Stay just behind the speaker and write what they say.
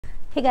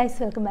Hey guys,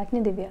 welcome back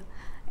to Divyaa.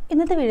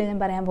 ഇന്നത്തെ video ഞാൻ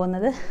പറയാൻ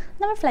പോകുന്നത്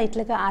നമ്മൾ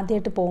ഫ്ലൈറ്റിലൊക്കെ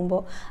ആദ്യമായിട്ട്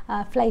പോകുമ്പോൾ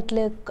ഫ്ലൈറ്റിൽ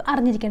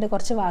അറിഞ്ഞിരിക്കേണ്ട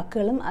കുറച്ച്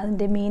വാക്കുകളും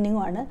അതിൻ്റെ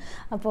മീനിങ്ങുമാണ്.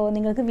 അപ്പോൾ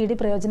നിങ്ങൾക്ക് വീഡിയോ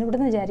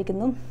പ്രയോജനപ്പെടുമെന്ന്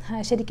വിചാരിക്കുന്നു.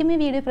 ശരിക്കും ഈ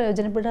വീഡിയോ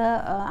പ്രയോജനപ്പെടുക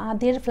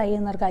ആദ്യമായിട്ട് ഫ്ലൈ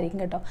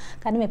ചെയ്യുന്നവർക്കായിരിക്കും കേട്ടോ.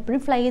 കാരണം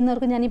എപ്പോഴും ഫ്ലൈ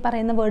ചെയ്യുന്നവർക്ക് ഞാൻ ഈ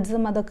പറയുന്ന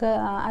വേർഡ്സും അതൊക്കെ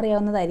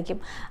അറിയാവുന്നതായിരിക്കും.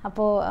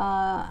 അപ്പോൾ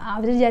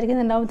അവർ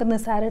വിചാരിക്കുന്നുണ്ടാവും ഇത്ര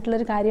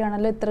നിസ്സാരമായിട്ടുള്ളൊരു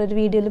കാര്യമാണല്ലോ ഇത്ര ഒരു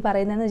വീഡിയോയിൽ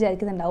പറയുന്നതെന്ന്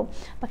വിചാരിക്കുന്നുണ്ടാവും.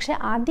 പക്ഷേ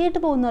ആദ്യമായിട്ട്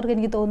പോകുന്നവർക്ക്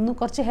എനിക്ക് തോന്നുന്നു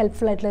കുറച്ച്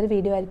ഹെൽപ്ഫുൾ ആയിട്ടുള്ളൊരു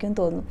വീഡിയോ ആയിരിക്കും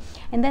തോന്നുന്നു.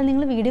 എന്തായാലും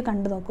നിങ്ങൾ വീഡിയോ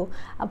കണ്ടു നോക്കൂ.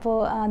 അപ്പോൾ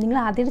നിങ്ങൾ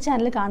ആദ്യമായിട്ട്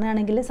ചാനൽ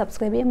കാണുകയാണെങ്കിൽ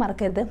സബ്സ്ക്രൈബ് ചെയ്യാൻ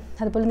മറക്കരുത്.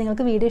 അതുപോലെ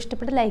നിങ്ങൾക്ക് വീഡിയോ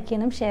ഇഷ്ടപ്പെട്ട് ലൈക്ക്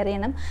ചെയ്യണം, ഷെയർ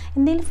ചെയ്യണം.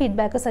 എന്തെങ്കിലും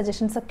ഫീഡ്ബാക്കോ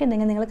സജഷൻസ് ഒക്കെ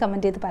ഉണ്ടെങ്കിൽ നിങ്ങൾ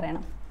കമൻറ്റ് ചെയ്ത്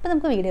പറയണം. അപ്പോൾ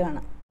നമുക്ക് വീഡിയോ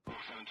കാണാം.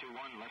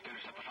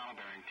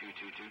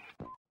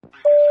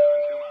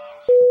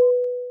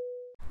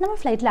 നമ്മൾ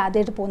ഫ്ലൈറ്റിൽ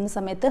ആദ്യമായിട്ട് പോകുന്ന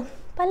സമയത്ത്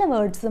പല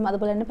വേർഡ്സും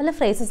അതുപോലെ തന്നെ പല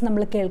ഫ്രേസസ്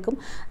നമ്മൾ കേൾക്കും,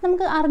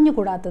 നമുക്ക്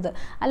അറിഞ്ഞുകൂടാത്തത്.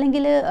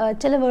 അല്ലെങ്കിൽ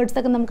ചില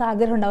വേർഡ്സൊക്കെ നമുക്ക്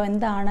ആഗ്രഹം ഉണ്ടാവും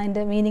എന്താണ്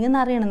അതിൻ്റെ മീനിങ് എന്ന്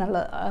അറിയണം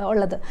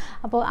ഉള്ളത്.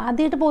 അപ്പോൾ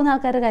ആദ്യമായിട്ട് പോകുന്ന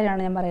ആൾക്കാരുടെ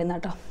കാര്യമാണ് ഞാൻ പറയുന്നത്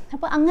കേട്ടോ.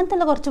 അപ്പോൾ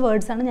അങ്ങനത്തെയുള്ള കുറച്ച്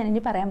വേർഡ്സാണ് ഞാൻ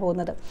ഇനി പറയാൻ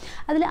പോകുന്നത്.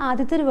 അതിൽ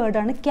ആദ്യത്തെ ഒരു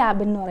വേർഡാണ്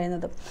ക്യാബിൻ എന്ന്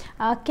പറയുന്നത്.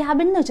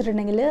 ക്യാബിൻ എന്ന്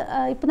വെച്ചിട്ടുണ്ടെങ്കിൽ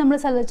ഇപ്പോൾ നമ്മൾ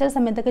ചില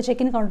സമയത്തൊക്കെ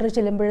ചെക്കിൻ കൗണ്ടറിൽ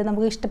ചെല്ലുമ്പോൾ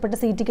നമുക്ക് ഇഷ്ടപ്പെട്ട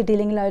സീറ്റ്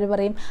കിട്ടിയില്ലെങ്കിൽ അവർ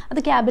പറയും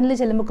അത് ക്യാബിനിൽ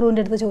ചെല്ലുമ്പോൾ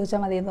ക്രൂവിൻ്റെ അടുത്ത്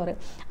ചോദിച്ചാൽ മതി എന്ന്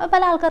പറയും. അപ്പോൾ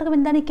പല ആൾക്കാർക്കും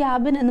എന്താണ് ഈ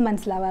ക്യാബിൻ എന്ന്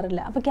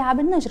മനസ്സിലാവാറില്ല. അപ്പോൾ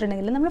ക്യാബിൻ എന്ന്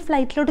വെച്ചിട്ടുണ്ടെങ്കിൽ നമ്മൾ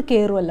ഫ്ലൈറ്റിലോട്ട്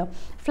കയറുമല്ലോ,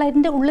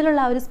 ഫ്ലൈറ്റിൻ്റെ ഉള്ളിലുള്ള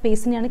ആ ഒരു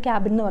സ്പേസിനെയാണ്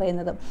ക്യാബിൻ എന്ന്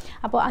പറയുന്നത്.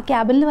 അപ്പോൾ ആ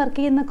ക്യാബിനിൽ വർക്ക്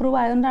ചെയ്യുന്ന ക്രൂ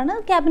ആയതുകൊണ്ടാണ്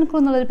ക്യാബിൻ ക്രൂ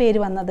എന്നുള്ളൊരു പേര്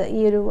വന്നത് ഈ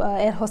ഒരു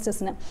എയർ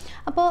ഹോസ്റ്റസിന്.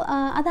 അപ്പോൾ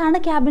അതാണ്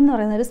ക്യാബിൻ എന്ന്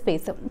പറയുന്ന ഒരു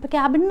സ്പേസ്. അപ്പോൾ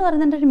ക്യാബിൻ എന്ന്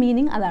പറയുന്നതിൻ്റെ ഒരു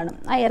മീനിങ് അതാണ്.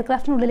 ആ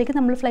എയർക്രാഫ്റ്റിനുള്ളിലേക്ക്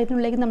നമ്മൾ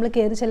ഫ്ലൈറ്റിനുള്ളിലേക്ക് നമ്മൾ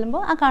കയറി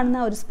ചെല്ലുമ്പോൾ ആ കാണുന്ന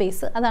ഒരു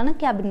സ്പേസ് അതാണ്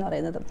ക്യാബിൻ എന്ന്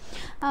പറയുന്നത്.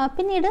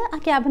 പിന്നീട് ആ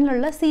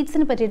ക്യാബിനിലുള്ള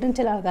സീറ്റ്സിനെ പറ്റിയിട്ടും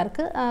ചില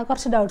ആൾക്കാർക്ക്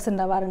കുറച്ച് ഡൗട്ട്സ്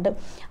ഉണ്ടാവാറുണ്ട്.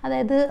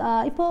 അതായത്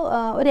ഇപ്പോൾ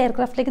ഒരു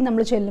എയർക്രാഫ്റ്റിലേക്ക്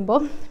നമ്മൾ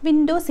ചെല്ലുമ്പോൾ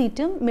വിൻഡോ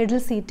സീറ്റ്,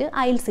 മിഡിൽ സീറ്റ്,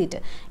 അയൽ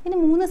സീറ്റ്, ഇങ്ങനെ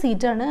മൂന്ന്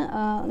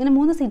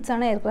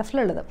സീറ്റ്സാണ്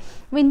എയർക്രാഫ്റ്റിലുള്ളത്.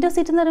 വിൻഡോ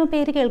സീറ്റ് എന്ന് പറയുമ്പോൾ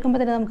പേര് കേൾക്കുമ്പോൾ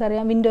തന്നെ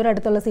നമുക്കറിയാം വിൻഡോയുടെ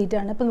അടുത്തുള്ള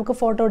സീറ്റാണ്. ഇപ്പോൾ നമുക്ക്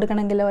ഫോട്ടോ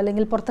എടുക്കണമെങ്കിലോ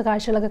അല്ലെങ്കിൽ പുറത്തെ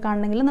കാഴ്ചകളൊക്കെ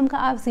കാണണമെങ്കിലോ നമുക്ക്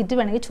ആ സീറ്റ്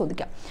വേണമെങ്കിൽ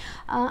ചോദിക്കാം.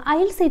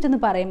 അയൽ സീറ്റ് എന്ന്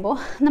പറയുമ്പോൾ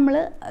നമ്മൾ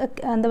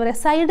എന്താ പറയുക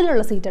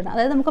സൈഡിലുള്ള സീറ്റാണ്.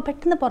 അതായത് നമുക്ക്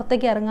പെട്ടെന്ന്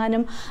പുറത്തേക്ക്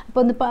ഇറങ്ങാനും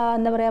ഇപ്പോൾ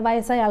എന്താ പറയുക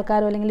വയസ്സായ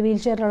ആൾക്കാരോ അല്ലെങ്കിൽ വീൽ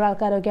ചെയറിലുള്ള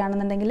ആൾക്കാരോ ഒക്കെ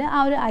ആണെന്നുണ്ടെങ്കിൽ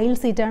ആ ഒരു അയൽ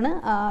സീറ്റാണ്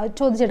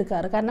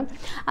ചോദിച്ചെടുക്കാറ്. കാരണം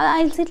ആ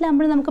അയൽ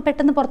സീറ്റിലാകുമ്പോൾ നമുക്ക്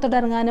പെട്ടെന്ന് പുറത്തോട്ട്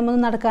ഇറങ്ങാനും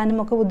ഒന്ന് നടക്കാനും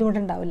ഒക്കെ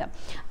ബുദ്ധിമുട്ടുണ്ടാവില്ല.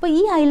 അപ്പോൾ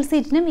ഈ അയൽ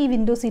സീറ്റിനും ഈ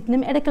വിൻഡോ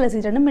സീറ്റിനും ഇടയ്ക്കുള്ള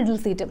സീറ്റാണ് മിഡിൽ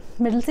സീറ്റ്.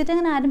 മിഡിൽ സീറ്റ്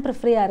അങ്ങനെ ആരും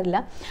പ്രിഫർ ചെയ്യാറില്ല.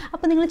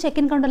 അപ്പോൾ നിങ്ങൾ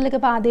ചെക്കിൻ കൗണ്ടറിലേക്ക്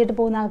ഇപ്പോൾ ആദ്യമായിട്ട്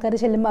പോകുന്ന ആൾക്കാർ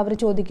ചെല്ലുമ്പോൾ അവർ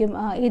ചോദിക്കും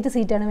ഏത്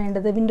സീറ്റാണ്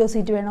വേണ്ടത്, വിൻഡോ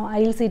സീറ്റ് വേണോ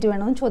അയൽ സീറ്റ്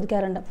വേണോ എന്ന്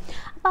ചോദിക്കാറുണ്ട്.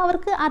 അപ്പോൾ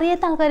അവർക്ക്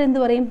അറിയാത്ത ആൾക്കാർ എന്ത്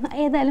പറയും,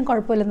 ഏതായാലും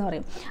കുഴപ്പമില്ലെന്ന്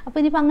പറയും. അപ്പോൾ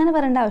ഇനിയിപ്പോൾ അങ്ങനെ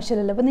പറയേണ്ട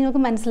ആവശ്യമില്ലല്ലോ. അപ്പോൾ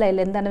നിങ്ങൾക്ക്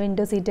മനസ്സിലായില്ലേ എന്താണ്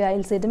വിൻഡോ സീറ്റ്,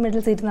 അയൽ സീറ്റ്,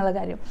 മിഡിൽ സീറ്റ് എന്നുള്ള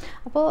കാര്യം.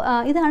 അപ്പോൾ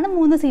ഇതാണ്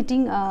 3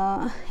 സീറ്റിംഗ്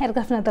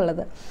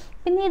എയർക്രാഫ്റ്റിനകത്തുള്ളത്.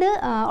 പിന്നീട്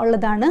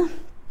ഉള്ളതാണ്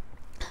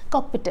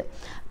കോക്പിറ്റ്.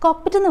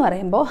 കോക്പിറ്റ് എന്ന്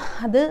പറയുമ്പോൾ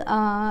അത്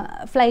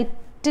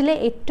ഫ്ലൈറ്റിലെ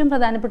ഏറ്റവും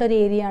പ്രധാനപ്പെട്ട ഒരു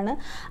ഏരിയയാണ്.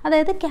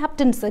 അതായത്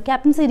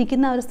ക്യാപ്റ്റൻസ്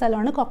ഇരിക്കുന്ന ഒരു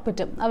സ്ഥലമാണ്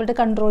കോക്പിറ്റ്. അവരുടെ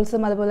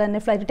കൺട്രോൾസും അതുപോലെ തന്നെ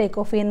ഫ്ലൈറ്റ് ടേക്ക്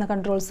ഓഫ് ചെയ്യുന്ന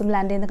കൺട്രോൾസും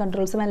ലാൻഡ് ചെയ്യുന്ന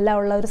കൺട്രോൾസും എല്ലാം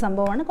ഉള്ള ഒരു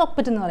സംഭവമാണ്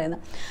കോക്പിറ്റ് എന്ന്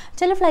പറയുന്നത്.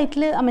 ചില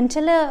ഫ്ലൈറ്റിൽ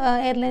ചില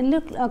എയർലൈനിൽ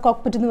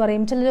കോക്പിറ്റ് എന്ന്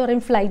പറയും, ചിലർ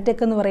പറയും ഫ്ലൈറ്റ്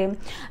ഡെക്ക് എന്ന് പറയും.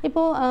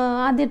 ഇപ്പോൾ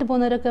ആദ്യമായിട്ട്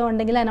പോകുന്നവരൊക്കെ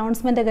ഉണ്ടെങ്കിൽ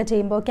അനൗൺസ്മെൻ്റ് ഒക്കെ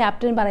ചെയ്യുമ്പോൾ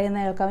ക്യാപ്റ്റൻ പറയുന്ന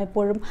കേൾക്കാം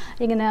എപ്പോഴും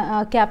ഇങ്ങനെ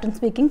captain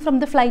speaking from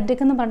the flight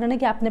deck എന്ന് പറഞ്ഞിട്ടാണ്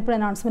ക്യാപ്റ്റൻ എപ്പോഴും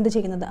അനൗൺസ്മെൻറ്റ്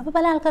ചെയ്യുന്നത്. അപ്പോൾ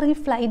പല ആൾക്കാർക്ക് ഈ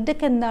ഫ്ലൈറ്റ്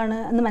ഡെക്ക് എന്താണ്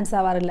എന്ന്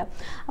മനസ്സിലാവാറില്ല.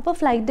 അപ്പോൾ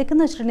ഫ്ലൈറ്റ് ഡെക്ക്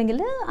എന്ന്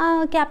വെച്ചിട്ടുണ്ടെങ്കിൽ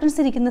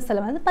ക്യാപ്റ്റൻസ് ഇരിക്കുന്ന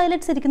സ്ഥലം, അത്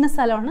പൈലറ്റ്സ് ഇരിക്കുന്ന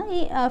സ്ഥലമാണ് ഈ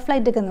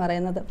ഫ്ലൈറ്റ് ഡെക്ക് എന്ന്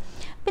പറയുന്നത്.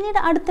 പിന്നീട്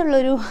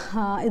അടുത്തുള്ളൊരു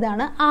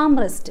ഇതാണ്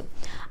ആംറെസ്റ്റ്.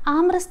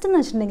 ആംറെസ്റ്റ് എന്ന്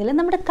വെച്ചിട്ടുണ്ടെങ്കിൽ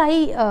നമ്മുടെ കൈ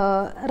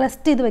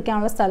റെസ്റ്റ് ചെയ്ത്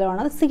വെക്കാനുള്ള സ്ഥലമാണ്.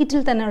 അത്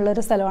സീറ്റിൽ തന്നെ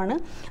ഉള്ളൊരു സ്ഥലമാണ്.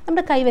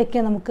 നമ്മുടെ കൈ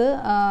വയ്ക്കുക നമുക്ക്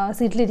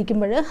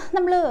സീറ്റിലിരിക്കുമ്പോൾ.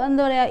 നമ്മൾ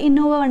എന്താ പറയുക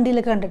ഇന്നോവ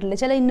വണ്ടിയിലൊക്കെ കണ്ടിട്ടില്ലേ,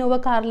 ചില ഇന്നോവ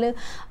കാറിൽ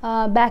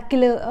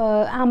ബാക്കിൽ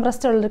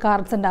ആംറെസ്റ്റ് ഉള്ളൊരു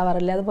കാർസ്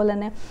ഉണ്ടാവാറില്ല. അതുപോലെ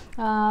തന്നെ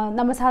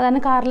നമ്മൾ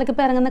സാധാരണ കാറിലൊക്കെ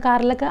ഇപ്പോൾ ഇറങ്ങുന്ന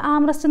കാറിലൊക്കെ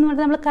ആംറെസ്റ്റ് എന്ന്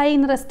പറഞ്ഞാൽ നമ്മൾ കൈ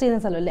ഇന്ന് റെസ്റ്റ്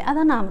ചെയ്യുന്ന സ്ഥലമല്ലേ,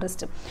 അതാണ്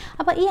ആംറെസ്റ്റ്.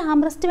 അപ്പോൾ ഈ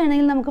ആംറെസ്റ്റ്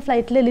വേണമെങ്കിൽ നമുക്ക്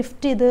ഫ്ലൈറ്റിൽ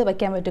ലിഫ്റ്റ് ചെയ്ത്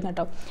വയ്ക്കാൻ പറ്റും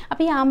കേട്ടോ.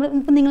 അപ്പോൾ ഈ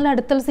ഇപ്പോൾ നിങ്ങളുടെ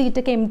അടുത്തുള്ള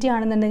സീറ്റൊക്കെ എംറ്റി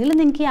ആണെന്നുണ്ടെങ്കിൽ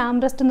നിങ്ങൾക്ക് ഈ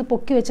ആംറെസ്റ്റ് ഒന്ന്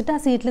പൊക്കി വെച്ചിട്ട് ആ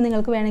സീറ്റിൽ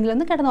നിങ്ങൾക്ക് വേണമെങ്കിൽ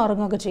ഒന്ന്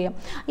കിടന്നുറങ്ങുകയൊക്കെ ചെയ്യാം.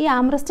 ഈ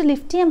ആംറെസ്റ്റ്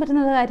ലിഫ്റ്റ് ചെയ്യാൻ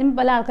പറ്റുന്ന കാര്യം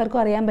പല ആൾക്കാർക്കും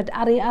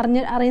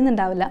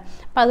അറിയുന്നുണ്ടാവില്ല.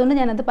 അപ്പോൾ അതുകൊണ്ട്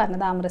ഞാനത്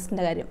പറഞ്ഞത്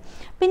ആംറെസ്റ്റിൻ്റെ കാര്യം.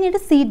 പിന്നീട്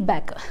സീറ്റ്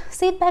ബാക്ക്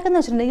എന്ന്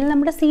വെച്ചിട്ടുണ്ടെങ്കിൽ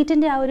നമ്മുടെ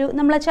സീറ്റിൻ്റെ ആ ഒരു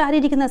നമ്മളെ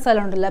ചാരിയിരിക്കുന്ന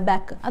സ്ഥലമുണ്ടല്ലോ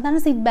ബാക്ക്, അതാണ്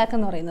സീറ്റ് ബാക്ക്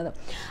എന്ന് പറയുന്നത്.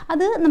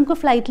 അത് നമുക്ക്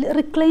ഫ്ലൈറ്റിൽ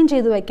റിക്ലൈൻ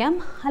ചെയ്ത് വയ്ക്കാം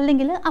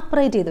അല്ലെങ്കിൽ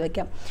അപ്രൈറ്റ് ചെയ്ത്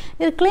വയ്ക്കാം.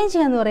 റിക്ലൈൻ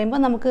ചെയ്യാന്ന്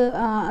പറയുമ്പോൾ നമുക്ക്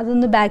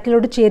അതൊന്ന്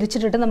ബാക്കിലോട്ട്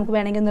ചെരിച്ചിട്ടിട്ട് നമുക്ക്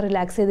വേണമെങ്കിൽ ഒന്ന്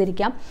റിലാക്സ്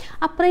ചെയ്തിരിക്കാം.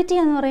 അപ്രൈറ്റ്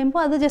ചെയ്യാന്ന്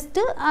പറയുമ്പോൾ അത്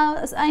ജസ്റ്റ്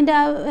അതിൻ്റെ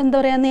എന്താ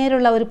പറയുക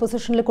നേരെയുള്ള ഒരു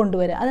പൊസിഷനിൽ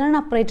കൊണ്ടുവരിക, അതാണ്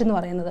അപ്രൈറ്റ് എന്ന്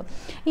പറയുന്നത്.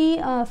 ഈ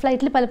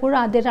ഫ്ലൈറ്റിൽ പലപ്പോഴും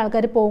ആദ്യമായിട്ട്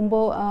ആൾക്കാർ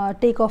പോകുമ്പോൾ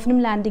ടേക്ക് ഓഫിനും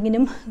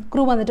ലാൻഡിങ്ങിനും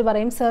ക്രൂ വന്നിട്ട്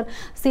പറയും സർ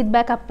സീറ്റ്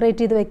ബാക്ക് അപ്രൈറ്റ്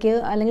ചെയ്ത് വയ്ക്കുക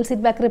അല്ലെങ്കിൽ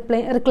സീറ്റ് ബാക്ക്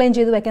റിക്ലൈൻ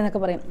ചെയ്ത് വയ്ക്കുക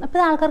എന്നൊക്കെ പറയും. അപ്പോൾ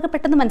ആൾക്കാർക്ക്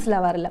പെട്ടെന്ന്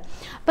മനസ്സിലാവാറില്ല.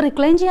 അപ്പോൾ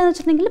റിക്ലൈൻ ചെയ്യാന്ന്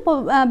വെച്ചിട്ടുണ്ടെങ്കിൽ ഇപ്പോൾ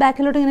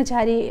ബാക്കിലോട്ട് ഇങ്ങനെ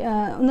ചാരി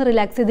ഒന്ന്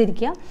റിലാക്സ്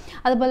ചെയ്തിരിക്കുക.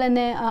 അതുപോലെ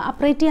തന്നെ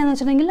അപ്രൈറ്റ് ചെയ്യാന്ന്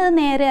വെച്ചിട്ടുണ്ടെങ്കിൽ അത്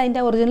നേരെ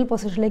അതിൻ്റെ ഒറിജിനൽ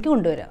പൊസിഷനിലേക്ക്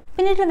കൊണ്ടുവരിക.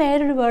 പിന്നീട്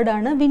വേറൊരു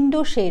വേർഡാണ്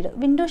വിൻഡോ ഷെയ്ഡ്.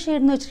 വിൻഡോ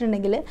ഷെയ്ഡ് എന്ന്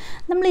വെച്ചിട്ടുണ്ടെങ്കിൽ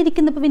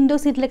ഇപ്പോൾ വിൻഡോ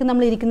സീറ്റിലൊക്കെ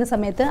നമ്മൾ ഇരിക്കുന്ന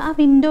സമയത്ത് ആ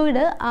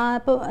വിൻഡോയുടെ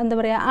ഇപ്പോൾ എന്താ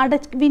പറയുക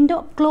വിൻഡോ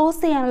ക്ലോസ്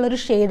ചെയ്യാനുള്ളൊരു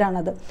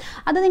ഷെയ്ഡാണത്.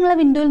 അത് നിങ്ങളെ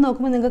വിൻഡോയിൽ നോക്കുമ്പോൾ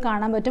നോക്കുമ്പോൾ നിങ്ങൾക്ക്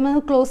കാണാൻ പറ്റും, അത്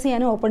ക്ലോസ്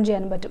ചെയ്യാനും ഓപ്പൺ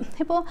ചെയ്യാനും പറ്റും.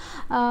 ഇപ്പോൾ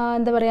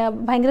എന്താ പറയുക,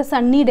 ഭയങ്കര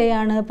സണ്ണി ഡേ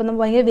ആണ്, ഇപ്പോൾ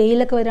നമ്മൾ ഭയങ്കര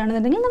വെയിലൊക്കെ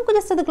വരികയാണെന്നുണ്ടെങ്കിൽ നമുക്ക്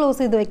ജസ്റ്റ് അത് ക്ലോസ്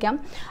ചെയ്ത് വെക്കാം.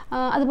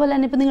 അതുപോലെ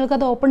തന്നെ ഇപ്പോൾ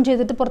നിങ്ങൾക്കത് ഓപ്പൺ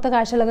ചെയ്തിട്ട് പുറത്തെ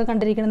കാഴ്ചകളൊക്കെ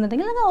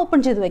കണ്ടിരിക്കണമെന്നുണ്ടെങ്കിൽ അത് ഓപ്പൺ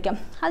ചെയ്ത് വെക്കാം.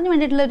 അതിന്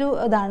വേണ്ടിയിട്ടുള്ളൊരു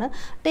ഇതാണ്.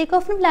 ടേക്ക്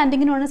ഓഫിനും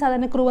ലാൻഡിങ്ങിനുമാണ്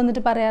സാധാരണ ക്രൂ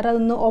വന്നിട്ട് പറയാറ്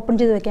അതൊന്ന് ഓപ്പൺ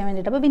ചെയ്ത് വെക്കാൻ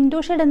വേണ്ടിയിട്ട്. അപ്പോൾ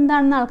വിൻഡോ ഷെയ്ഡ്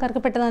എന്താണെന്ന്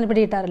ആൾക്കാർക്ക് പെട്ടെന്ന്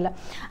പിടികിട്ടാറില്ല.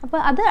 അപ്പോൾ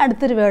അത്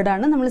അടുത്തൊരു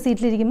വേർഡാണ്. നമ്മൾ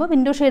സീറ്റിലിരിക്കുമ്പോൾ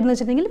വിൻഡോ ഷെയ്ഡ് എന്ന്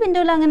വെച്ചിട്ടുണ്ടെങ്കിൽ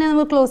വിൻഡോയിൽ അങ്ങനെ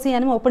നമുക്ക് ക്ലോസ്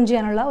ചെയ്യാനും ഓപ്പൺ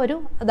ചെയ്യാനുള്ള ഒരു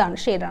ഇതാണ്,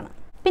 ഷെയ്ഡാണ്.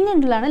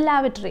 പിന്നീടുള്ളതാണ്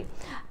ലാവറ്ററി.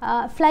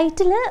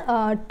 ഫ്ലൈറ്റിൽ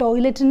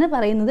ടോയ്ലറ്റിന്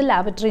പറയുന്നത്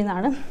ലാവറ്ററി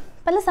എന്നാണ്.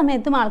 പല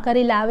സമയത്തും ആൾക്കാർ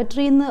ഈ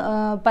ലാവറ്ററി എന്ന്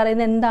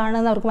പറയുന്നത്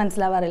എന്താണെന്ന് അവർക്ക്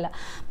മനസ്സിലാവാറില്ല.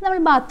 നമ്മൾ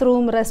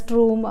bathroom, rest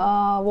room,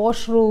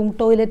 washroom,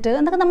 toilet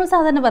എന്നൊക്കെ നമ്മൾ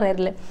സാധാരണ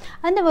പറയാറില്ലേ,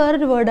 അതിൻ്റെ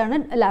വേറൊരു വേർഡാണ്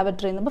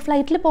ലാവറ്ററി എന്ന്. അപ്പോൾ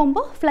ഫ്ലൈറ്റിൽ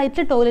പോകുമ്പോൾ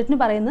ഫ്ലൈറ്റിൽ ടോയ്ലറ്റിന്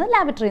പറയുന്നത്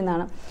ലാവറ്ററി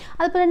എന്നാണ്.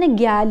 അതുപോലെ തന്നെ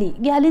ഗ്യാലി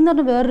എന്ന്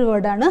പറഞ്ഞ വേറൊരു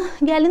വേർഡാണ്.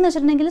 ഗ്യാലി എന്ന്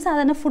വെച്ചിട്ടുണ്ടെങ്കിൽ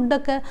സാധാരണ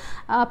ഫുഡൊക്കെ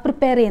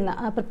പ്രിപ്പയർ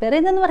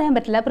ചെയ്യുന്നതെന്ന് പറയാൻ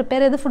പറ്റില്ല,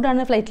 പ്രിപ്പയർ ചെയ്ത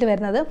ഫുഡാണ് ഫ്ലൈറ്റിൽ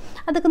വരുന്നത്.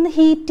 അതൊക്കെ ഒന്ന്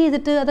ഹീറ്റ്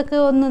ചെയ്തിട്ട് അതൊക്കെ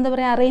ഒന്ന് എന്താ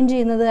പറയുക അറേഞ്ച്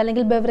ചെയ്യുന്നത്,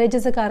 അല്ലെങ്കിൽ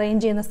ബെവറേജസ് ഒക്കെ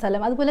അറേഞ്ച് ചെയ്യുന്ന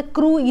സ്ഥലം. അതുപോലെ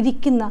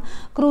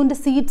ക്രൂവിൻ്റെ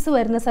സീറ്റ്സ്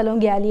വരുന്ന സ്ഥലം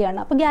ഗ്യാലിയാണ്.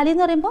 അപ്പോൾ ഗ്യാലി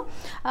എന്ന് പറയുമ്പോൾ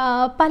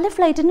പല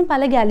ഫ്ലൈറ്റിനും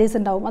പല ഗ്യാലീസ്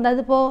ഉണ്ടാവും. അതായത്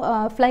ഇപ്പോൾ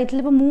ഫ്ലൈറ്റിൽ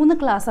ഇപ്പോൾ 3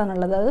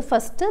 ക്ലാസ്സാണുള്ളത്. അതായത്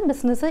ഫസ്റ്റ്,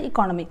 ബിസിനസ്,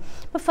 ഇക്കോണമി.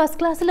 ഇപ്പോൾ ഫസ്റ്റ്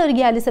ക്ലാസ്സിൽ ഒരു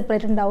ഗ്യാലി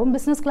സെപ്പറേറ്റ് ഉണ്ടാവും,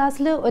 ബിസിനസ്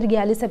ക്ലാസ്സിൽ ഒരു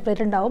ഗ്യാലി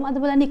സെപ്പറേറ്റ് ഉണ്ടാവും,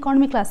 അതുപോലെ തന്നെ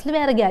ഇക്കോണമി ക്ലാസ്സിൽ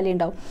വേറെ ഗ്യാലി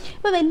ഉണ്ടാവും.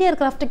 ഇപ്പോൾ വലിയ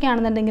എയർക്രാഫ്റ്റ് ഒക്കെ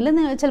ആണെന്നുണ്ടെങ്കിൽ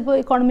ചിലപ്പോൾ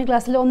ഇക്കോണമി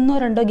ക്ലാസ്സിൽ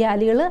 1-2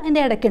 ഗ്യാലികൾ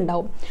അതിൻ്റെ ഇടയ്ക്ക്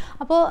ഉണ്ടാവും.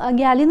 അപ്പോൾ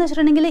ഗ്യാലി എന്ന്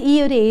വെച്ചിട്ടുണ്ടെങ്കിൽ ഈ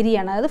ഒരു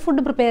ഏരിയയാണ്, അതായത്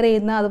ഫുഡ് പ്രിപ്പയർ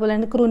ചെയ്യുന്ന അതുപോലെ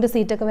തന്നെ ക്രൂവിൻ്റെ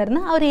സീറ്റൊക്കെ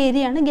വരുന്ന ആ ഒരു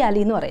ഏരിയയാണ്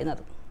ഗ്യാലി എന്ന്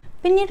പറയുന്നത്.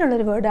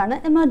 പിന്നീടുള്ളൊരു വേർഡാണ്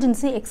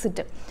എമർജൻസി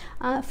എക്സിറ്റ്.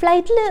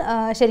 ഫ്ലൈറ്റിൽ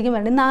ശരിക്കും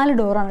പറഞ്ഞാൽ 4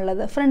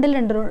 ഡോറാണുള്ളത്. ഫ്രണ്ടിൽ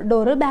 2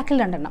 ഡോറ്, ബാക്കിൽ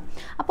 2.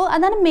 അപ്പോൾ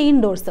അതാണ് മെയിൻ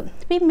ഡോർസ്.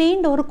 ഇപ്പോൾ ഈ മെയിൻ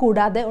ഡോർ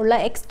കൂടാതെ ഉള്ള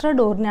എക്സ്ട്രാ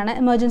ഡോറിനാണ്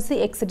എമർജൻസി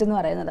എക്സിറ്റ് എന്ന്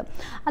പറയുന്നത്.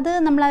 അത്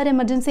നമ്മൾ ആ ഒരു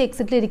എമർജൻസി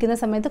എക്സിറ്റിൽ ഇരിക്കുന്ന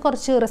സമയത്ത്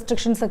കുറച്ച്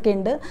റെസ്ട്രിക്ഷൻസ് ഒക്കെ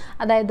ഉണ്ട്.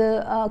 അതായത്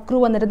ക്രൂ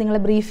വന്നിട്ട്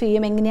നിങ്ങളെ ബ്രീഫ്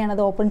ചെയ്യും, എങ്ങനെയാണ്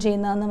അത് ഓപ്പൺ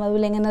ചെയ്യുന്നതെന്നും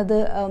അതുപോലെ എങ്ങനെ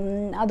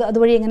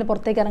അതുവഴി എങ്ങനെ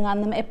പുറത്തേക്ക്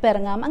ഇറങ്ങാമെന്നും എപ്പോൾ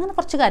ഇറങ്ങാം, അങ്ങനെ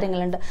കുറച്ച്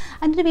കാര്യങ്ങളുണ്ട്.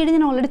 അതിൻ്റെ വീഡിയോ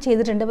ഞാൻ ഓൾറെഡി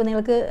ചെയ്തിട്ടുണ്ട്. അപ്പോൾ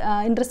നിങ്ങൾക്ക്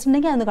ഇൻട്രസ്റ്റ്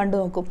ഉണ്ടെങ്കിൽ അതൊന്ന് കണ്ടു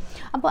നോക്കും.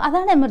 അപ്പോൾ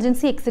അതാണ്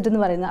എമർജൻസി എക്സിറ്റ്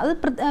എന്ന് പറയുന്നത്. അത്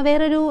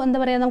വേറൊരു എന്താ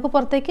പറയുക, നമുക്ക്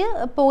പുറത്തേക്ക്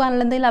പോകാനുള്ള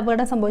എന്തെങ്കിലും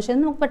അപകടം സംഭവിച്ചാൽ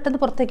നമുക്ക് പെട്ടെന്ന്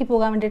പുറത്തേക്ക്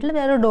പോകാൻ വേണ്ടിയിട്ടുള്ള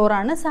വേറൊരു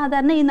ഡോറാണ്,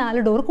 സാധാരണ ഈ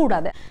 4 ഡോർ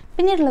കൂടാതെ.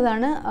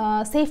 പിന്നീടുള്ളതാണ്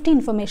safety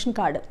information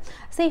card.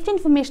 Safety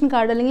information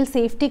card അല്ലെങ്കിൽ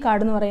സേഫ്റ്റി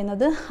കാർഡ് എന്ന്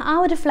പറയുന്നത് ആ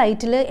ഒരു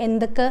ഫ്ലൈറ്റിൽ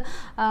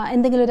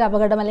എന്തെങ്കിലും ഒരു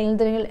അപകടം അല്ലെങ്കിൽ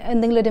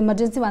എന്തെങ്കിലും ഒരു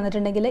എമർജൻസി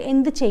വന്നിട്ടുണ്ടെങ്കിൽ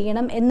എന്ത്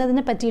ചെയ്യണം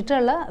എന്നതിനെ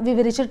പറ്റിയിട്ടുള്ള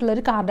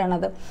വിവരിച്ചിട്ടുള്ളൊരു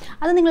കാർഡാണത്.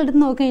 അത്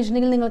നിങ്ങളെടുത്ത് നോക്കി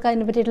കഴിഞ്ഞിട്ടുണ്ടെങ്കിൽ നിങ്ങൾക്ക്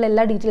അതിനെ പറ്റിയിട്ടുള്ള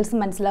എല്ലാ ഡീറ്റെയിൽസും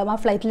മനസ്സിലാവും. ആ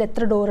ഫ്ലൈറ്റിൽ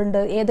എത്ര ഡോറുണ്ട്,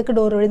 ഏതൊക്കെ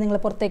ഡോർ വഴി നിങ്ങൾ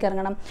പുറത്തേക്ക്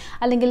ഇറങ്ങണം,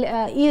 അല്ലെങ്കിൽ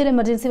ഈ ഒരു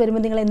എമർജൻസി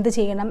വരുമ്പോൾ നിങ്ങൾ എന്ത്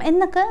ചെയ്യണം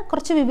എന്നൊക്കെ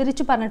കുറച്ച്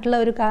വിവരിച്ച് പറഞ്ഞിട്ടുള്ള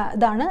ഒരു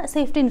ഇതാണ്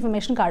സേഫ്റ്റി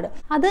ഇൻഫർമേഷൻ കാർഡ്.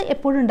 അത്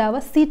എപ്പോഴും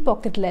ഉണ്ടാവുക സീറ്റ്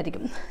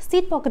പോക്കറ്റിലായിരിക്കും.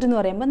 സീറ്റ് പോക്കറ്റ് എന്ന്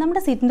പറയുമ്പോൾ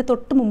നമ്മുടെ സീറ്റിൻ്റെ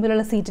തൊട്ട്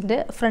മുമ്പിലുള്ള സീറ്റിൻ്റെ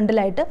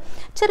ഫ്രണ്ടിലായിട്ട്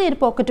ചെറിയൊരു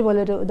പോക്കറ്റ് പോലെ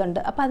ഒരു ഇതുണ്ട്.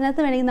 അപ്പോൾ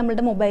അതിനകത്ത് വേണമെങ്കിൽ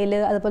നമ്മുടെ മൊബൈൽ,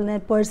 അതുപോലെ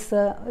തന്നെ പേഴ്സ്,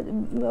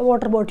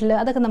 വാട്ടർ ബോട്ടിൽ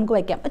അതൊക്കെ നമുക്ക്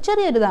വയ്ക്കാം.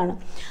 ചെറിയൊരു ഇതാണ്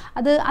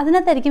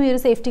അതിനകത്തായിരിക്കും ഈ ഒരു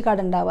സേഫ്റ്റി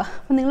കാർഡ് ഉണ്ടാവുക.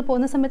 അപ്പോൾ നിങ്ങൾ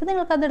പോകുന്ന സമയത്ത്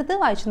നിങ്ങൾക്ക് അതെടുത്ത്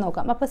വായിച്ചു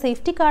നോക്കാം. അപ്പോൾ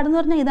സേഫ്റ്റി കാർഡ് എന്ന്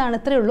പറഞ്ഞാൽ ഇതാണ്,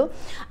 ഇത്രയേ ഉള്ളൂ.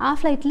 ആ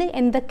ഫ്ലൈറ്റിൽ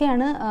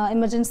എന്തൊക്കെയാണ്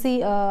എമർജൻസി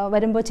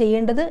വരുമ്പോൾ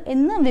ചെയ്യേണ്ടത്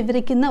എന്ന്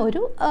വിവരിക്കുന്ന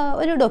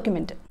ഒരു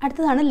ഡോക്യുമെൻറ്റ്.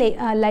 അടുത്തതാണ്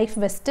ലൈഫ്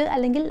വെസ്റ്റ്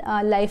അല്ലെങ്കിൽ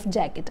ലൈഫ്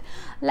ജാക്കറ്റ്.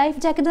 ലൈഫ്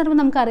ജാക്കറ്റ് എന്ന്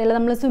പറയുമ്പോൾ നമുക്കറിയാലോ,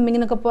 നമ്മൾ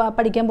സ്വിമ്മിങ്ങിനൊക്കെ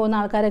പഠിക്കാൻ പോകുന്ന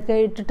ആൾക്കാരൊക്കെ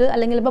ഇട്ടിട്ട്,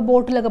 അല്ലെങ്കിൽ ഇപ്പോൾ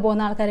ബോട്ടിലൊക്കെ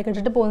പോകുന്ന ആൾക്കാരൊക്കെ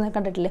ഇട്ടിട്ട് പോകുന്നത്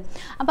കണ്ടിട്ടില്ലേ.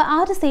 അപ്പോൾ ആ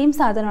ഒരു സെയിം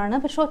സാധനമാണ്,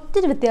 പക്ഷേ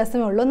ഒറ്റൊരു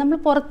വ്യത്യാസമേ ഉള്ളൂ. നമ്മൾ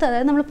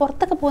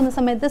പുറത്തൊക്കെ പോകുന്ന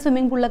സമയത്ത്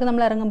സ്വിമ്മിംഗ് പൂളിലൊക്കെ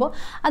നമ്മൾ ഇറങ്ങുമ്പോൾ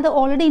അത്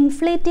ഓൾറെഡി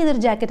ഇൻഫ്ലേറ്റ്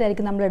ചെയ്തൊരു ജാക്കറ്റ്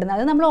ആയിരിക്കും നമ്മൾ ഇടുന്നത്.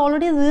 അത് നമ്മൾ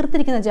ഓൾറെഡി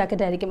വീർത്തിരിക്കുന്ന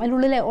ജാക്കറ്റ് ആയിരിക്കും,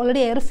 അതിനുള്ളിൽ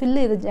ഓൾറെഡി എയർ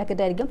ഫില്ല് ചെയ്ത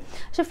ജാക്കറ്റ് ആയിരിക്കും.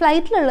 പക്ഷേ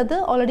ഫ്ലൈറ്റിലുള്ളത്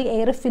ഓൾറെഡി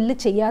എയർ ഫില്ല്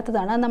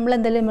ചെയ്യാത്തതാണ്. നമ്മൾ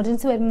എന്തെങ്കിലും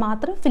എമർജൻസി വരുമ്പോൾ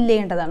മാത്രം ഫില്ല്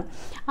ചെയ്യേണ്ടതാണ്.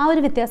 ആ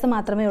ഒരു വ്യത്യാസം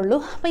മാത്രമേ ഉള്ളൂ.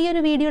 അപ്പോൾ ഈ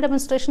ഒരു വീഡിയോ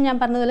ഡെമോൺസ്ട്രേഷൻ ഞാൻ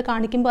പറഞ്ഞതുപോലെ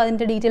കാണിക്കുമ്പോൾ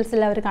അതിൻ്റെ ഡീറ്റെയിൽസ്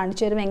എല്ലാം അവർ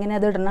കാണിച്ചു തരും. എങ്ങനെ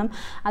അത് ഇടണം,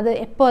 അത്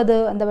എപ്പോൾ അത്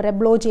എന്താ പറയുക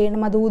ബ്ലോ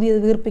ചെയ്യണം, അത് ഊതി അത്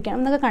വീർപ്പിക്കണം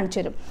എന്നൊക്കെ കാണിച്ചു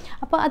തരും.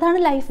 അപ്പോൾ അതാണ്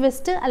ലൈഫ്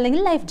വെസ്റ്റ്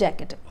അല്ലെങ്കിൽ ലൈഫ്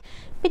ജാക്കറ്റ്.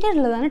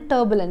 പിന്നീടുള്ളതാണ്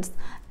ടർബുലൻസ്.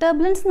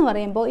 എന്ന്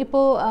പറയുമ്പോൾ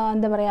ഇപ്പോൾ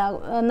എന്താ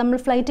പറയുക, നമ്മൾ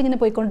ഫ്ലൈറ്റ് ഇങ്ങനെ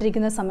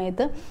പോയിക്കൊണ്ടിരിക്കുന്ന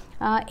സമയത്ത്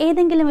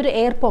ഏതെങ്കിലും ഒരു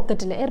എയർ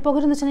പോക്കറ്റ് എന്ന്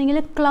വെച്ചിട്ടുണ്ടെങ്കിൽ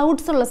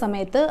ക്ലൗഡ്സ് ഉള്ള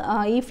സമയത്ത്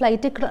ഈ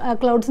ഫ്ലൈറ്റ്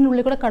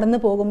ക്ലൗഡ്സിനുള്ളിൽ കൂടെ കടന്നു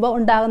പോകുമ്പോൾ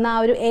ഉണ്ടാകുന്ന ആ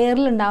ഒരു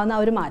എയറിൽ ഉണ്ടാകുന്ന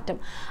ആ ഒരു മാറ്റം,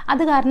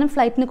 അത് കാരണം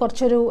ഫ്ലൈറ്റിന്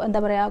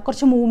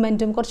കുറച്ച്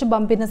മൂവ്മെൻറ്റും കുറച്ച്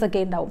ബംപിനെസ്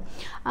ഒക്കെ ഉണ്ടാവും.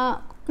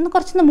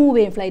 കുറച്ചൊന്ന് മൂവ്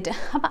ചെയ്യും ഫ്ലൈറ്റ്.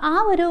 അപ്പോൾ ആ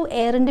ഒരു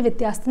എയറിൻ്റെ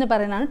വ്യത്യാസത്തിന്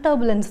പറയുന്നതാണ്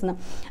ടർബുലൻസ് എന്ന്.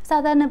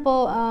 സാധാരണ ഇപ്പോൾ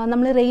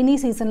നമ്മൾ റെയിനി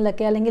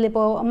സീസണിലൊക്കെ അല്ലെങ്കിൽ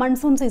ഇപ്പോൾ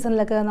മൺസൂൺ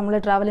സീസണിലൊക്കെ നമ്മൾ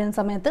ട്രാവൽ ചെയ്യുന്ന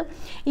സമയത്ത്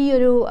ഈ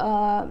ഒരു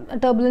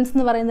ടർബുലൻസ്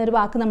എന്ന് പറയുന്ന ഒരു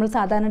വാക്ക് നമ്മൾ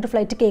സാധാരണയായിട്ട്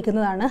ഫ്ലൈറ്റ്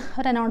കേൾക്കുന്നതാണ്.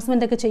 ഒരു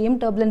അനൗൺസ്മെൻ്റ് ഒക്കെ ചെയ്യും,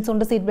 ടർബുലൻസ്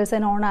കൊണ്ട് സീറ്റ് ബെൽറ്റ്സ്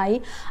തന്നെ ഓണായി,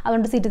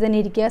 അതുകൊണ്ട് സീറ്റിൽ തന്നെ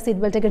ഇരിക്കുക,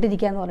 സീറ്റ് ബെൽറ്റ് ഒക്കെ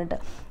ഇട്ടിരിക്കുക എന്ന് പറഞ്ഞിട്ട്.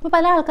 അപ്പോൾ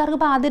പല ആൾക്കാർക്ക്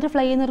ഇപ്പോൾ ആദ്യമായിട്ട്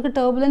ഫ്ലൈ ചെയ്യുന്നവർക്ക്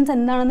ടർബുലൻസ്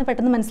എന്താണെന്ന്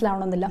പെട്ടെന്ന്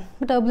മനസ്സിലാവണമെന്നില്ല.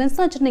 അപ്പോൾ ടർബുലൻസ്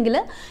എന്ന് വെച്ചിട്ടുണ്ടെങ്കിൽ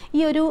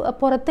ഈ ഒരു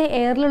പുറത്തെ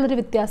എയറിലുള്ളൊരു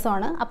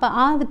വ്യത്യാസമാണ്. അപ്പോൾ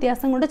ആ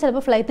വ്യത്യാസം കൊണ്ട്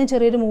ചിലപ്പോൾ ഫ്ലൈറ്റിന്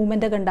ചെറിയൊരു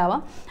മൂവ്മെൻ്റ് ഒക്കെ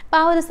ഉണ്ടാവാം. അപ്പോൾ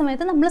ആ ഒരു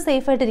സമയത്ത് നമ്മൾ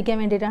സേഫായിട്ട് ഇരിക്കാൻ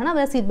വേണ്ടിയിട്ടാണ്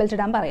അവർ സീറ്റ് ബെൽറ്റ്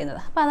ഇടാൻ പറയുന്നത്.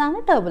 അപ്പോൾ അതാണ്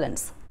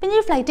ടർബുലൻസ്. പിന്നെ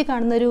ഈ ഫ്ലൈറ്റിൽ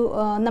കാണുന്നൊരു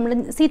നമ്മുടെ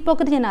സീറ്റ്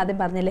പോക്കറ്റ് ഞാൻ ആദ്യം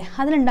പറഞ്ഞില്ലേ,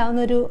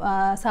 അതിലുണ്ടാകുന്ന ഒരു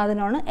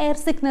സാധനമാണ് എയർ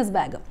സിക്നെസ്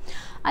ബാഗ്.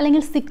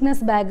 അല്ലെങ്കിൽ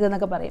സിക്നസ് ബാഗ്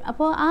എന്നൊക്കെ പറയും.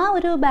 അപ്പോൾ ആ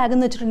ഒരു ബാഗ്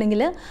എന്ന്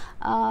വെച്ചിട്ടുണ്ടെങ്കിൽ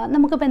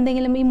നമുക്കിപ്പോൾ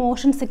എന്തെങ്കിലും ഈ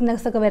മോഷൻ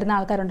സിക്നസ് ഒക്കെ വരുന്ന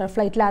ആൾക്കാരുണ്ട്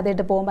ഫ്ലൈറ്റിൽ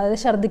ആദ്യമായിട്ട് പോകുമ്പോൾ,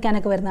 അതായത്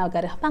ഛർദ്ദിക്കാനൊക്കെ വരുന്ന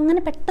ആൾക്കാർ. അപ്പോൾ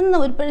അങ്ങനെ പെട്ടെന്ന്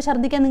ഒരു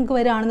ഛർദ്ദിക്കാൻ നിങ്ങൾക്ക്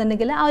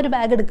വരികയാണെന്നുണ്ടെങ്കിൽ ആ ഒരു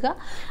ബാഗ് എടുക്കുക,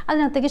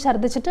 അതിനകത്തേക്ക്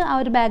ഛർദ്ദിച്ചിട്ട് ആ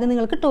ഒരു ബാഗ്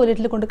നിങ്ങൾക്ക്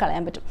ടോയ്ലറ്റിൽ കൊണ്ട്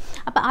കളയാൻ പറ്റും.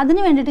 അപ്പോൾ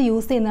അതിന് വേണ്ടിയിട്ട്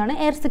യൂസ് ചെയ്യുന്നതാണ്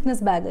എയർ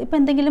സിക്നസ് ബാഗ്. ഇപ്പോൾ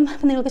എന്തെങ്കിലും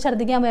നിങ്ങൾക്ക്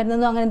ഛർദ്ദിക്കാൻ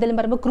വരുന്നതോ അങ്ങനെ എന്തെങ്കിലും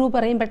പറയുമ്പോൾ ക്രൂ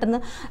പറയും പെട്ടെന്ന്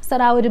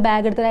സർ ആ ഒരു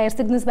ബാഗ് എടുത്ത് എയർ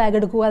സിക്നസ് ബാഗ്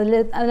എടുക്കുക,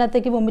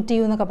 അതിനകത്തേക്ക് വൊമിറ്റ്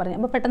ചെയ്യൂ എന്നൊക്കെ പറയും.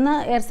 അപ്പോൾ പെട്ടെന്ന്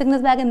എയർ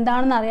സിക്നസ് ബാഗ്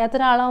എന്താണെന്ന് അറിയാത്ത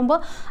ഒരാളാകുമ്പോൾ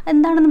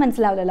എന്താണെന്ന്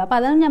മനസ്സിലാവില്ലല്ലോ. അപ്പോൾ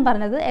അതാണ് ഞാൻ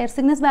പറഞ്ഞത്, എയർ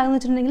സിക്നസ് ബാഗ് എന്ന്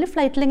വെച്ചിട്ടുണ്ടെങ്കിൽ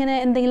ഫ്ലൈറ്റിൽ ഇങ്ങനെ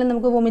എന്തെങ്കിലും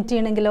നമുക്ക് വൊമിറ്റ്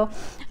ചെയ്യണമെങ്കിലോ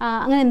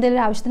അങ്ങനെ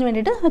എന്തെങ്കിലും ആവശ്യത്തിന്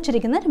വേണ്ടിയിട്ട്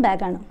വെച്ചിരിക്കുന്ന ഒരു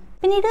ബാഗാണ്.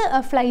 പിന്നീട്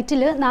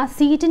ഫ്ലൈറ്റിൽ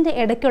സീറ്റിൻ്റെ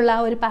ഇടയ്ക്കുള്ള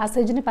ഒരു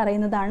പാസേജിന്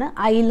പറയുന്നതാണ്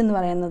ഐൽ എന്ന്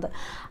പറയുന്നത്.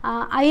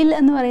 ഐൽ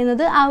എന്ന്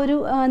പറയുന്നത് ആ ഒരു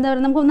എന്താ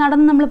പറയുക, നമുക്ക്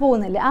നടന്ന് നമ്മൾ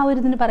പോകുന്നില്ലേ, ആ ഒരു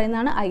ഇതിന്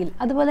പറയുന്നതാണ് ഐൽ.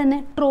 അതുപോലെ തന്നെ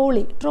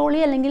ട്രോളി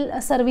അല്ലെങ്കിൽ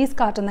സർവീസ്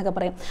കാർട്ട് എന്നൊക്കെ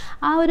പറയും.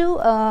 ആ ഒരു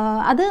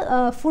അത്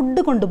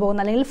ഫുഡ്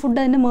കൊണ്ടുപോകുന്ന അല്ലെങ്കിൽ ഫുഡ്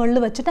അതിൻ്റെ മുകളിൽ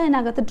വെച്ചിട്ട്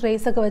അതിനകത്ത്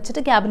ട്രേസ് ഒക്കെ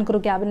വെച്ചിട്ട്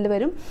ക്യാബിനിൽ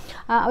വരും.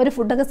 അവർ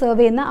ഫുഡൊക്കെ സെർവ്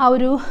ചെയ്യുന്ന ആ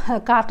ഒരു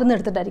കാർട്ടിൽ നിന്ന്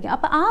എടുത്തിട്ടായിരിക്കും.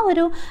 അപ്പോൾ ആ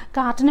ഒരു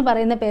കാർട്ടിന്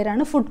പറയുന്ന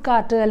പേരാണ് ഫുഡ്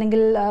കാർട്ട്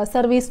അല്ലെങ്കിൽ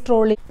സർവീസ്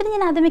ട്രോളി. പിന്നെ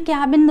ഞാൻ ആദ്യമേ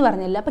ക്യാബിൻ എന്ന്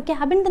പറഞ്ഞില്ല. അപ്പോൾ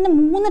ക്യാബിൻ തന്നെ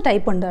 3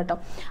 ടൈപ്പ് ഉണ്ട് കേട്ടോ.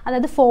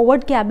 അതായത്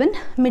forward cabin,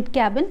 mid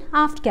cabin,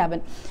 apt cabin.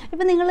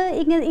 ഇപ്പോൾ നിങ്ങൾ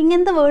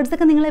ഇങ്ങനത്തെ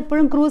വേർഡ്സൊക്കെ നിങ്ങൾ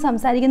എപ്പോഴും ക്രൂ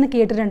സംസാരിക്കുന്ന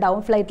കേട്ടിട്ടുണ്ടാവും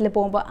ഫ്ലൈറ്റിൽ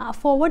പോകുമ്പോൾ.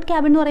 ഫോർവേഡ്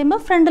ക്യാബിൻ എന്ന് പറയുമ്പോൾ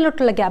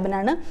ഫ്രണ്ടിലോട്ടുള്ള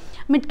ക്യാബിനാണ്,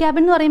 മിഡ്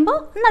ക്യാബിൻ എന്ന് പറയുമ്പോൾ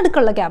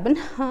നടുക്കുള്ള ക്യാബിൻ,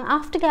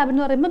 ആഫ്റ്റ് ക്യാബിൻ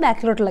എന്ന് പറയുമ്പോൾ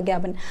ബാക്കിലോട്ടുള്ള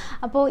ക്യാബിൻ.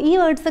 അപ്പോൾ ഈ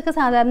വേർഡ്സൊക്കെ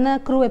സാധാരണ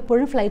ക്രൂ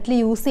എപ്പോഴും ഫ്ലൈറ്റിൽ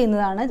യൂസ്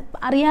ചെയ്യുന്നതാണ്.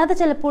 അറിയാതെ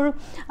ചിലപ്പോൾ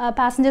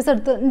പാസഞ്ചേഴ്സ്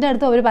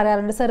അടുത്ത് അവർ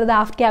പറയാറുണ്ട്, സർ ഇത്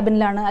ആഫ്റ്റ്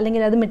ക്യാബിനിലാണ്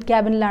അല്ലെങ്കിൽ അത് മിഡ്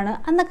ക്യാബിനിലാണ്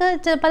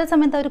എന്നൊക്കെ പല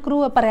സമയത്ത് അവർ ക്രൂ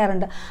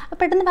പറയാറുണ്ട്.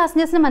 പെട്ടെന്ന്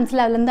പാസഞ്ചേഴ്സിന്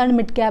മനസ്സിലാവില്ല എന്താണ്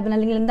മിഡ് ക്യാബിൻ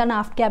അല്ലെങ്കിൽ എന്താണ്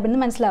ആഫ്റ്റ് ക്യാബിൻ എന്ന്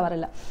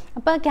മനസ്സിലാവാറില്ല.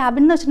 അപ്പോൾ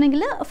ക്യാബിൻ എന്ന്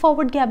വെച്ചിട്ടുണ്ടെങ്കിൽ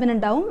ഫോർവേഡ് ക്യാബിൻ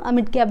ഉണ്ടാവും,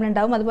 മിഡ് ക്യാബിൻ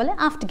ഉണ്ടാവും, അതുപോലെ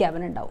ആഫ്റ്റ്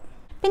ക്യാബിൻ ഉണ്ടാവും.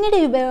 പിന്നീട്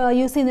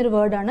യൂസ് ചെയ്യുന്നൊരു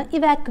വേർഡാണ്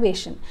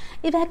ഇവാക്വേഷൻ.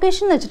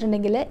 ഇവാക്വേഷൻ എന്ന്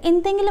വെച്ചിട്ടുണ്ടെങ്കിൽ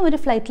എന്തെങ്കിലും ഒരു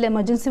ഫ്ലൈറ്റിൽ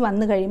എമർജൻസി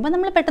വന്നു കഴിയുമ്പോൾ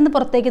നമ്മൾ പെട്ടെന്ന്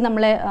പുറത്തേക്ക്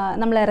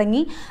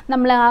നമ്മളിറങ്ങി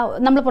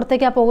നമ്മൾ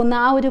പുറത്തേക്ക് പോകുന്ന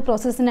ആ ഒരു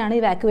പ്രോസസ്സിനാണ്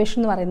ഇവാക്വേഷൻ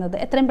എന്ന് പറയുന്നത്.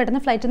 എത്രയും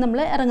പെട്ടെന്ന് ഫ്ലൈറ്റിൽ നമ്മൾ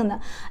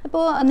ഇറങ്ങുന്നത്.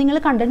 ഇപ്പോൾ നിങ്ങൾ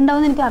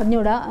കണ്ടിട്ടുണ്ടാവുമെന്ന് എനിക്ക്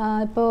അറിഞ്ഞുകൂടാ.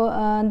 ഇപ്പോൾ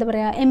എന്താ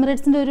പറയുക,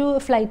 എമിറേറ്റ്സിൻ്റെ ഒരു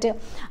ഫ്ലൈറ്റ്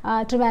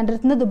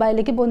ട്രിവാൻഡ്രത്ത് നിന്ന്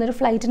ദുബായിലേക്ക് പോകുന്നൊരു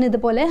ഫ്ലൈറ്റിന്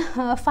ഇതുപോലെ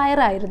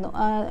ഫയർ ആയിരുന്നു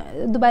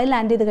ദുബായിൽ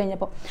ലാൻഡ് ചെയ്ത്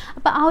കഴിഞ്ഞപ്പോൾ.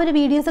 അപ്പോൾ ആ ഒരു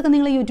വീഡിയോസൊക്കെ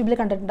നിങ്ങൾ യൂട്യൂബിൽ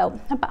കണ്ടിട്ടുണ്ടാവും.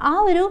 അപ്പോൾ ആ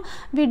ഒരു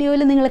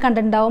വീഡിയോയിൽ നിങ്ങൾ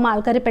കണ്ടിട്ടുണ്ടാവും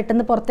ആൾക്കാർ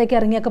പെട്ടെന്ന് പുറത്തേക്ക്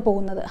ഇറങ്ങിയൊക്കെ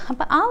പോകുന്നത്.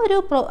 അപ്പോൾ ആ ഒരു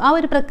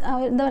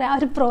എന്താ പറയുക, ആ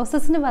ഒരു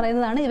പ്രോസസ്സിന്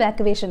പറയുന്നതാണ്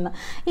ഇവാക്യുവേഷൻ എന്ന്.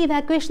 ഈ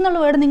ഇവാക്യുവേഷൻ എന്നുള്ള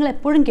വേർഡ് നിങ്ങൾ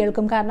എപ്പോഴും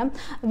കേൾക്കും. കാരണം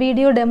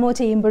വീഡിയോ ഡെമോ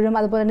ചെയ്യുമ്പോഴും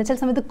അതുപോലെ തന്നെ ചില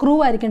സമയത്ത് ക്രൂ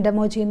ആയിരിക്കും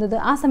ഡെമോ ചെയ്യുന്നത്,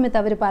 ആ സമയത്ത്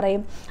അവർ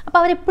പറയും. അപ്പോൾ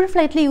അവരെപ്പോഴും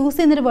ഫ്ലൈറ്റിൽ യൂസ്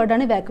ചെയ്യുന്നൊരു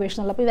വേർഡാണ് ഇവാക്യുവേഷൻ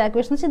ഉള്ളത്. അപ്പോൾ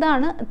ഇവാക്യുവേഷൻ വെച്ചാൽ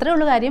ഇതാണ്, ഇത്രയേ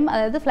ഉള്ളൂ കാര്യം.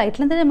 അതായത്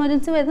ഫ്ലൈറ്റിൽ എന്തെങ്കിലും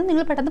എമർജൻസി വരുന്നത്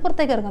നിങ്ങൾ പെട്ടെന്ന്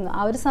പുറത്തേക്ക് ഇറങ്ങുന്നു,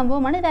 ആ ഒരു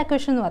സംഭവമാണ്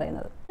ഇവാക്യുവേഷൻ എന്ന്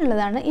പറയുന്നത്.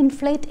 ഉള്ളതാണ്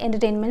in-flight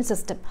entertainment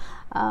system.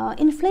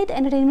 In-flight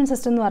entertainment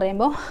system എന്ന്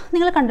പറയുമ്പോൾ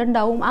നിങ്ങൾ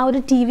കണ്ടിട്ടുണ്ടാവും ആ ഒരു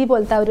ടി വി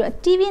പോലത്തെ ഒരു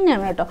ടി വി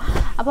തന്നെയാണ് കേട്ടോ.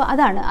 അപ്പോൾ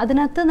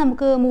അതിനകത്ത്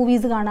നമുക്ക്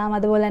മൂവീസ് കാണാം,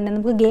 അതുപോലെ തന്നെ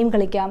നമുക്ക് ഗെയിം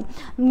കളിക്കാം,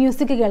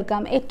 മ്യൂസിക്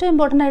കേൾക്കാം. ഏറ്റവും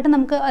ഇമ്പോർട്ടൻ്റ് ആയിട്ട്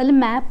നമുക്ക് അതിൽ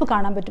മാപ്പ്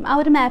കാണാൻ പറ്റും. ആ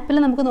ഒരു മാപ്പിൽ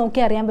നമുക്ക്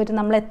നോക്കി അറിയാൻ പറ്റും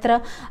നമ്മൾ എത്ര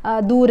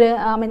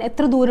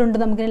ദൂരം ഉണ്ട്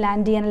നമുക്ക്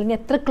ലാൻഡ് ചെയ്യാൻ, അല്ലെങ്കിൽ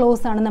എത്ര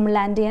ക്ലോസ് ആണ് നമ്മൾ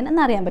ലാൻഡ് ചെയ്യാൻ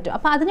എന്നറിയാൻ പറ്റും.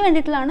 അപ്പോൾ അതിന്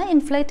വേണ്ടിയിട്ടുള്ളതാണ്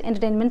ഇൻഫ്ലൈറ്റ്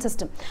എൻ്റർടൈൻമെൻറ്റ്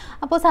സിസ്റ്റം.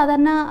 അപ്പോൾ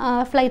സാധാരണ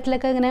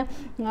ഫ്ലൈറ്റിലൊക്കെ ഇങ്ങനെ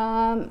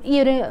ഈ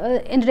ഒരു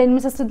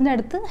എൻ്റർടൈൻമെൻറ്റ് സിസ്റ്റത്തിൻ്റെ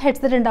അടുത്ത്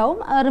ഹെഡ്സെറ്റ് ഉണ്ടാവും,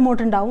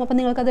 റിമോട്ട് ഉണ്ടാവും. അപ്പോൾ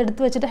നിങ്ങൾക്കത്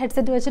എടുത്ത് വെച്ചിട്ട് ഹെഡ്സെറ്റ്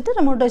വെച്ചിട്ട്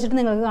റിമോട്ട് വെച്ചിട്ട്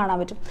നിങ്ങൾക്ക് കാണാൻ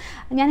പറ്റും.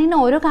 ഞാനിങ്ങനെ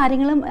ഓരോ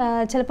കാര്യങ്ങളും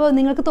ചിലപ്പോൾ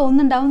നിങ്ങൾക്ക്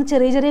തോന്നുന്നുണ്ടാവും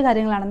ചെറിയ ചെറിയ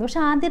കാര്യങ്ങളാണെന്ന്, പക്ഷേ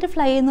ആദ്യമായിട്ട്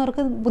ഫ്ലൈ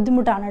ചെയ്യുന്നവർക്ക്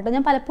ബുദ്ധിമുട്ടാണ് കേട്ടോ.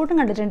 ഞാൻ പലപ്പോഴും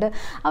കണ്ടിട്ടുണ്ട്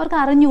അവർക്ക്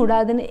അറിഞ്ഞുകൂടാ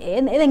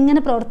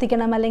ഇതെങ്ങനെ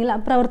പ്രവർത്തിക്കണം അല്ലെങ്കിൽ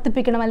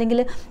പ്രവർത്തിപ്പിക്കണം, അല്ലെങ്കിൽ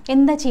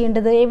എന്താ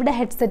ചെയ്യേണ്ടത്, എവിടെ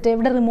ഹെഡ്സെറ്റ്,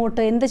 എവിടെ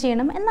റിമോട്ട്, എന്ത്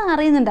ചെയ്യണം എന്ന്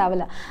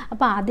അറിയുന്നുണ്ടാവില്ല.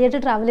 അപ്പോൾ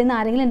ആദ്യമായിട്ട് ട്രാവൽ ചെയ്യുന്ന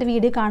ആരെങ്കിലും എൻ്റെ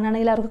വീഡിയോ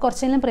കാണുകയാണെങ്കിൽ അവർക്ക്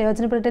കുറച്ചെങ്കിലും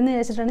പ്രയോജനപ്പെട്ടെന്ന്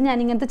വിചാരിച്ചിട്ടാണ് ഞാൻ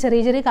ഇങ്ങനത്തെ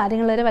ചെറിയ ചെറിയ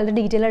കാര്യങ്ങൾ വരെ വളരെ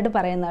ഡീറ്റെയിൽ ആയിട്ട്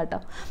പറയുന്നത്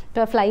കേട്ടോ.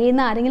 ഇപ്പോൾ ഫ്ലൈ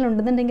ചെയ്യുന്ന ആരെങ്കിലും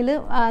ഉണ്ടെന്നുണ്ടെങ്കിൽ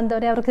എന്താ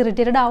പറയുക, അവർക്ക്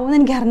ഇറിറ്റേറ്റഡ് ആവുമെന്ന്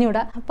എനിക്ക്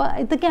അറിഞ്ഞുകൂടാ. അപ്പോൾ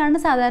ഇതൊക്കെയാണ്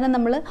സാധാരണ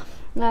നമ്മൾ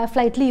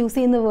ഫ്ലൈറ്റിൽ യൂസ്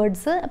ചെയ്യുന്ന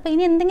വേർഡ്സ്. അപ്പോൾ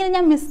ഇനി എന്തെങ്കിലും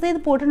ഞാൻ മിസ് ചെയ്ത്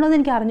പോയിട്ടുണ്ടോ എന്ന്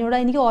എനിക്ക് അറിഞ്ഞുകൂടാ.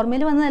 എനിക്ക്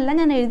ഓർമ്മയിൽ വന്നതെല്ലാം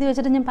ഞാൻ എഴുതി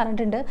വെച്ചിട്ട് ഞാൻ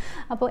പറഞ്ഞിട്ടുണ്ട്.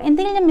 അപ്പോൾ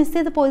എന്തെങ്കിലും ഞാൻ മിസ്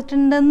ചെയ്ത്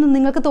പോയിട്ടുണ്ടെന്ന്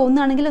നിങ്ങൾക്ക്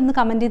തോന്നുകയാണെങ്കിൽ ഒന്ന്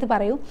കമൻറ്റ് ചെയ്ത്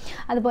പറയൂ.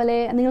 അതുപോലെ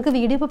നിങ്ങൾക്ക്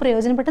വീഡിയോ ഇപ്പോൾ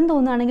പ്രയോജനപ്പെട്ടെന്ന്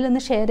തോന്നുകയാണെങ്കിൽ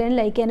ഒന്ന് ഷെയർ ചെയ്യാനും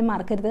ലൈക്ക് ചെയ്യാനും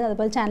മറക്കരുത്.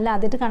 അതുപോലെ ചാനൽ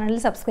ആദ്യമായിട്ട്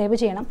കാണാനെങ്കിൽ സബ്സ്ക്രൈബ്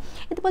ചെയ്യണം.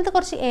 ഇതുപോലത്തെ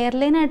കുറച്ച്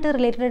എയർലൈനായിട്ട്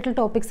റിലേറ്റഡ് ആയിട്ടുള്ള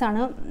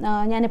ടോപ്പിക്സാണ്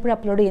ഞാനെപ്പോഴും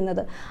അപ്ലോഡ്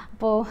ചെയ്യുന്നത്.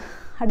 അപ്പോൾ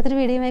അടുത്തൊരു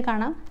വീഡിയോയുമായി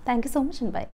കാണാം. Thank you so much. By.